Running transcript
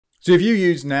So if you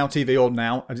use Now TV or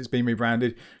Now as it's been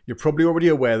rebranded, you're probably already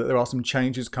aware that there are some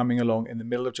changes coming along in the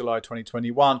middle of July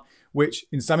 2021, which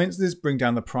in some instances bring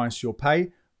down the price you'll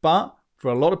pay, but for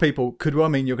a lot of people could well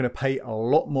mean you're going to pay a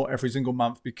lot more every single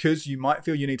month because you might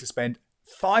feel you need to spend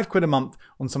 £5 a month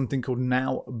on something called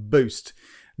Now Boost.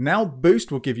 Now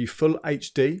Boost will give you full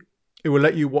HD. It will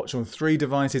let you watch on 3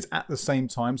 devices at the same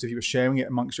time, so if you were sharing it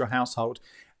amongst your household.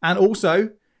 And also,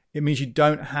 it means you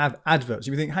don't have adverts.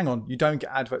 You think, hang on, you don't get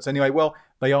adverts anyway. Well,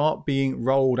 they are being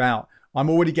rolled out. I'm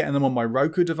already getting them on my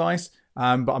Roku device,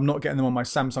 but I'm not getting them on my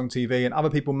Samsung TV. And other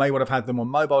people may well have had them on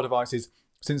mobile devices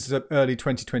since early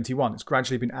 2021. It's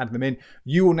gradually been adding them in.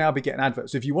 You will now be getting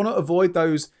adverts. So if you want to avoid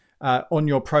those on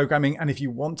your programming, and if you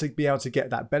want to be able to get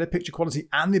that better picture quality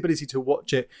and the ability to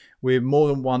watch it with more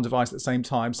than one device at the same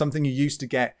time, something you used to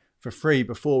get for free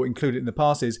before included in the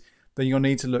passes, then you'll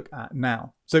need to look at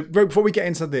Now. So before we get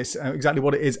into this, exactly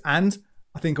what it is, and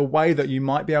I think a way that you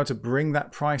might be able to bring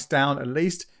that price down, at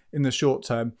least in the short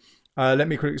term, let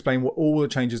me quickly explain what all the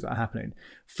changes that are happening.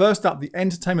 First up, the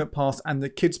entertainment pass and the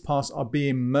kids pass are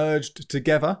being merged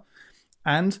together,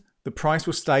 and the price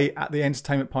will stay at the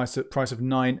entertainment price of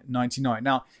 $9.99.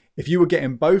 Now, if you were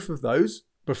getting both of those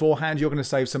beforehand, you're going to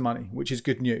save some money, which is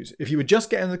good news. If you were just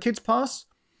getting the kids pass,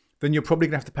 then you're probably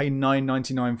going to have to pay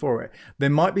 $9.99 for it. There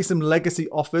might be some legacy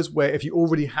offers where if you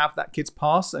already have that kids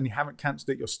pass and you haven't cancelled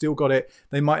it, you've still got it.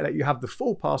 They might let you have the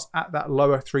full pass at that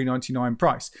lower $3.99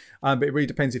 price. But it really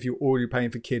depends if you're already paying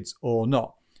for kids or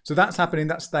not. So that's happening.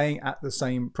 That's staying at the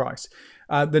same price.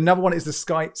 Another one is the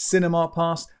Sky Cinema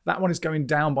Pass. That one is going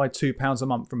down by £2 a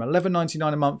month, from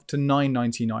 $11.99 a month to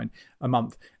 $9.99 a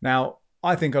month. Now,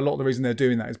 I think a lot of the reason they're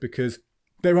doing that is because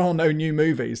there are no new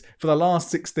movies. For the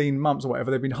last 16 months or whatever,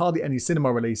 there have been hardly any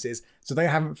cinema releases, so they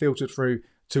haven't filtered through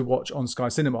to watch on Sky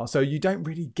Cinema. So you don't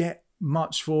really get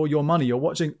much for your money. You're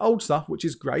watching old stuff, which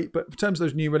is great, but in terms of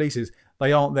those new releases,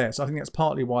 they aren't there. So I think that's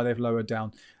partly why they've lowered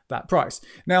down that price.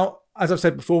 Now, as I've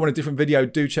said before in a different video,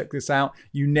 do check this out.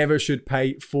 You never should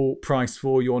pay full price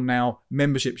for your Now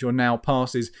memberships, your Now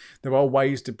passes. There are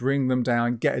ways to bring them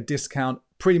down, get a discount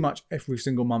pretty much every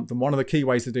single month. And one of the key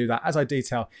ways to do that, as I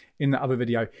detail in that other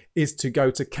video, is to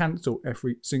go to cancel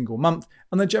every single month.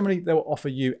 And then generally they will offer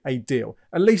you a deal,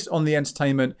 at least on the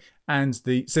entertainment and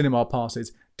the cinema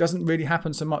passes. Doesn't really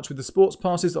happen so much with the sports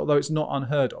passes, although it's not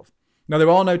unheard of. Now, there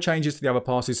are no changes to the other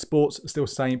passes. Sports are still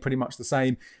staying pretty much the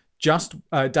same. Just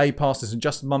day passes and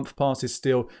just month passes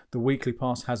still. The weekly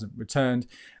pass hasn't returned.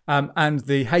 And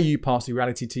the Hey You Pass, the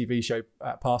reality TV show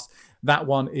pass, that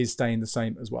one is staying the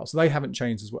same as well. So they haven't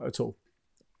changed as well at all.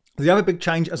 The other big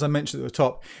change, as I mentioned at the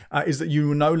top, is that you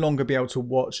will no longer be able to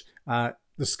watch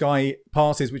the Sky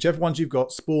passes, whichever ones you've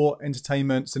got, sport,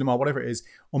 entertainment, cinema, whatever it is,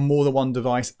 on more than one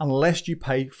device, unless you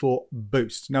pay for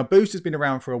Boost. Now, Boost has been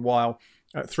around for a while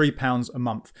at £3 a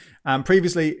month.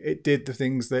 Previously, it did the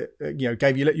things that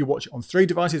let you watch it on 3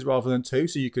 devices rather than 2,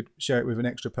 so you could share it with an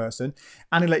extra person,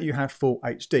 and it let you have full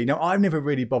HD. Now, I've never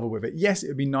really bothered with it. Yes, it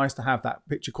would be nice to have that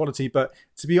picture quality, but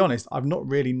to be honest, I've not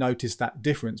really noticed that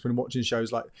difference when watching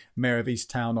shows like Mayor of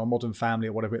Easttown or Modern Family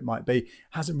or whatever it might be. It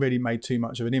hasn't really made too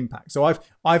much of an impact. So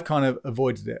I've kind of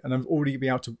avoided it, and I've already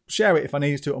been able to share it if I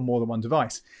needed to on more than one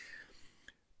device.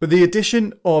 But the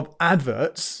addition of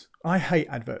adverts, I hate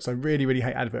adverts. I really, really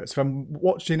hate adverts. If I'm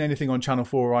watching anything on Channel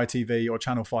 4 or ITV or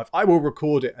Channel 5, I will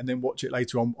record it and then watch it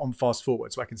later on fast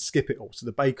forward so I can skip it all. So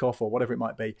the Bake Off or whatever it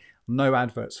might be, no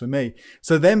adverts for me.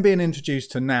 So then being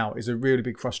introduced to Now is a really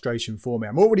big frustration for me.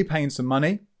 I'm already paying some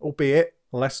money, albeit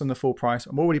less than the full price.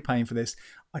 I'm already paying for this.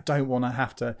 I don't want to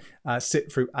have to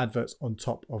sit through adverts on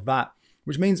top of that,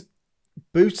 which means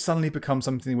Boost suddenly becomes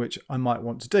something which I might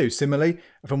want to do. Similarly,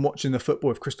 if I'm watching the football,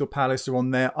 if Crystal Palace are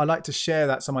on there, I like to share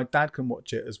that so my dad can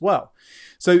watch it as well.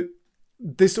 So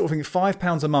this sort of thing,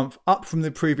 £5 a month, up from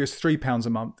the previous £3 a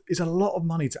month, is a lot of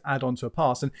money to add onto a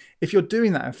pass. And if you're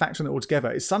doing that and factoring it all together,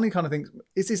 it suddenly kind of thinks,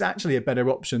 is this actually a better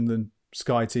option than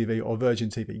Sky TV or Virgin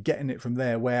TV, getting it from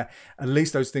there where at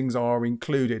least those things are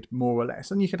included more or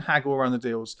less, and you can haggle around the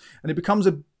deals, and it becomes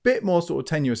a bit more sort of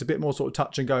tenuous, a bit more sort of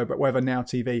touch and go, but whether Now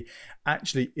TV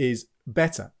actually is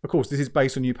better. Of course, this is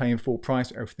based on you paying full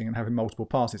price for everything and having multiple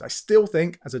passes. I still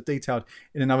think, as I detailed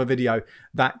in another video,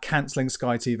 that cancelling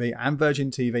Sky TV and Virgin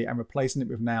TV and replacing it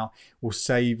with Now will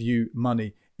save you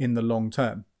money in the long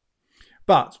term.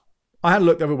 But I had a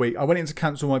look the other week. I went in to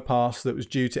cancel my pass that was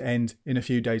due to end in a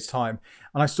few days' time,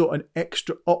 and I saw an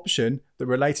extra option that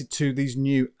related to these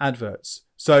new adverts.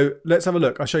 So let's have a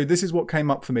look. I'll show you. This is what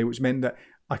came up for me, which meant that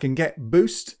I can get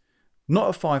Boost, not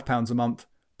at £5 a month,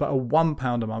 but a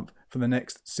 £1 a month for the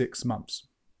next 6 months.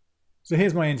 So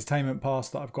here's my entertainment pass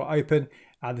that I've got open.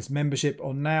 This membership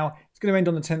on Now. It's going to end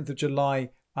on the 10th of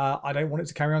July I don't want it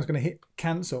to carry on. It's going to hit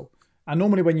cancel. And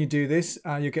normally when you do this,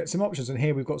 you get some options. And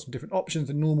here we've got some different options.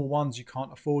 The normal ones, you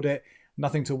can't afford it,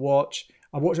 nothing to watch.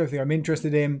 I watch everything I'm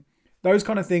interested in. Those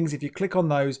kind of things, if you click on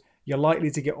those, you're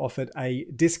likely to get offered a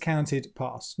discounted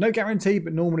pass. No guarantee,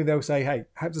 but normally they'll say, hey,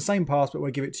 have the same pass, but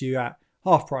we'll give it to you at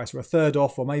half price or a third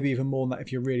off, or maybe even more than that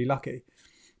if you're really lucky.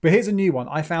 But here's a new one.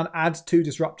 I found ads too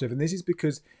disruptive, and this is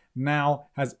because Now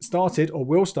has started or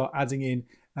will start adding in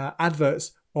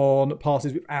adverts on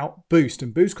passes without Boost,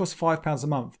 and Boost costs £5 a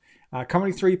month.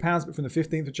 Currently £3, but from the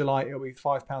 15th of July it'll be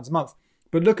 £5 a month.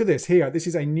 But look at this here. This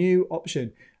is a new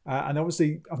option, and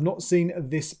obviously I've not seen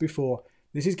this before.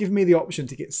 This is giving me the option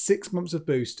to get 6 months of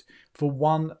Boost for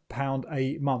 £1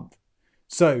 a month.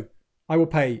 So I will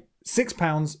pay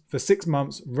 £6 for 6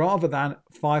 months rather than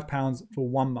 £5 for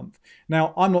 1 month.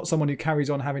 Now, I'm not someone who carries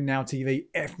on having Now TV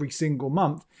every single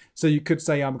month, so you could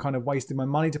say I'm kind of wasting my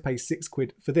money to pay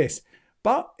 £6 for this.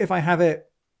 But if I have it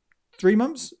 3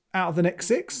 months out of the next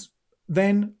 6,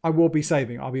 then I will be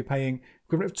saving. I'll be paying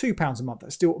equivalent of £2 a month.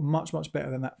 That's still much, much better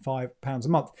than that £5 a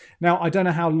month. Now, I don't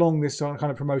know how long this kind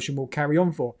of promotion will carry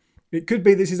on for. It could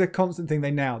be this is a constant thing.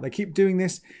 They keep doing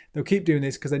this. They'll keep doing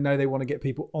this because they know they want to get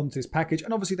people onto this package.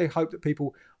 And obviously they hope that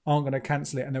people aren't going to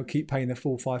cancel it and they'll keep paying their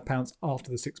full £5 after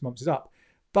the 6 months is up.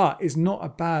 But it's not a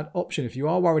bad option. If you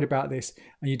are worried about this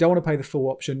and you don't want to pay the full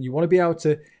option, you want to be able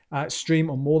to stream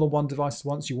on more than one device at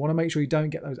once, you want to make sure you don't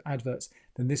get those adverts,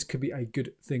 then this could be a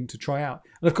good thing to try out.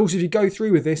 And of course, if you go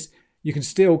through with this, you can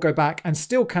still go back and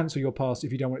still cancel your pass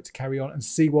if you don't want it to carry on and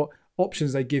see what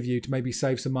options they give you to maybe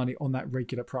save some money on that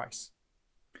regular price.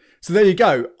 So there you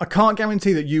go. I can't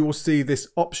guarantee that you will see this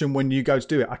option when you go to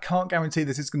do it. I can't guarantee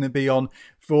this is going to be on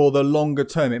for the longer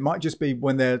term. It might just be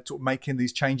when they're making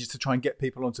these changes to try and get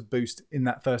people onto Boost in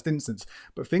that first instance.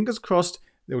 But fingers crossed,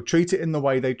 they'll treat it in the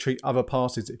way they treat other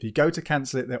passes. If you go to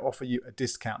cancel it, they'll offer you a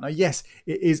discount. Now, yes,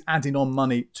 it is adding on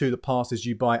money to the passes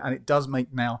you buy, and it does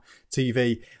make Now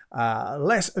TV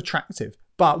less attractive.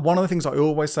 But one of the things I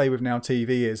always say with Now TV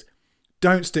is,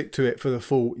 don't stick to it for the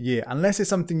full year. Unless it's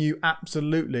something you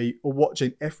absolutely are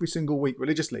watching every single week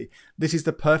religiously, this is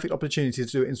the perfect opportunity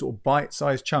to do it in sort of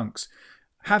bite-sized chunks.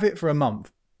 Have it for a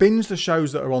month. Binge the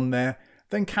shows that are on there,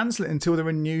 then cancel it until there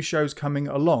are new shows coming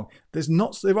along.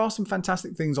 There are some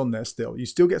fantastic things on there still. You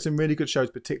still get some really good shows,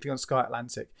 particularly on Sky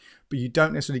Atlantic, but you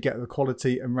don't necessarily get the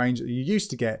quality and range that you used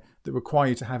to get that require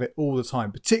you to have it all the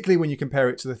time, particularly when you compare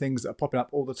it to the things that are popping up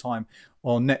all the time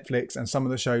on Netflix and some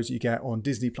of the shows you get on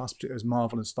Disney Plus, particularly those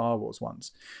Marvel and Star Wars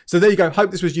ones. So there you go.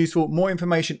 Hope this was useful. More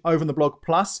information over on the blog.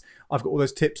 Plus, I've got all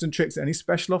those tips and tricks, any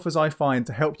special offers I find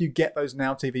to help you get those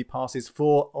Now TV passes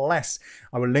for less.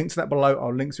 I will link to that below.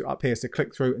 I'll link to it up here, so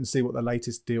click through and see what the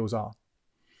latest deals are.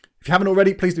 If you haven't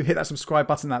already, please do hit that subscribe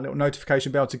button, that little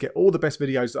notification bell to get all the best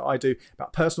videos that I do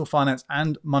about personal finance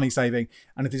and money saving.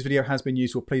 And if this video has been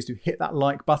useful, please do hit that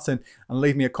like button and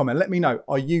leave me a comment. Let me know,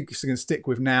 are you going to stick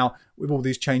with Now with all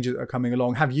these changes that are coming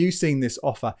along? Have you seen this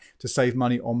offer to save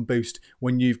money on Boost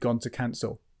when you've gone to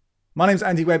cancel? My name's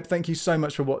Andy Webb. Thank you so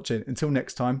much for watching. Until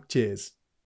next time, cheers.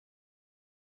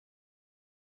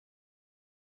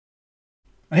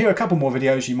 And here are a couple more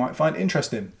videos you might find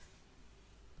interesting.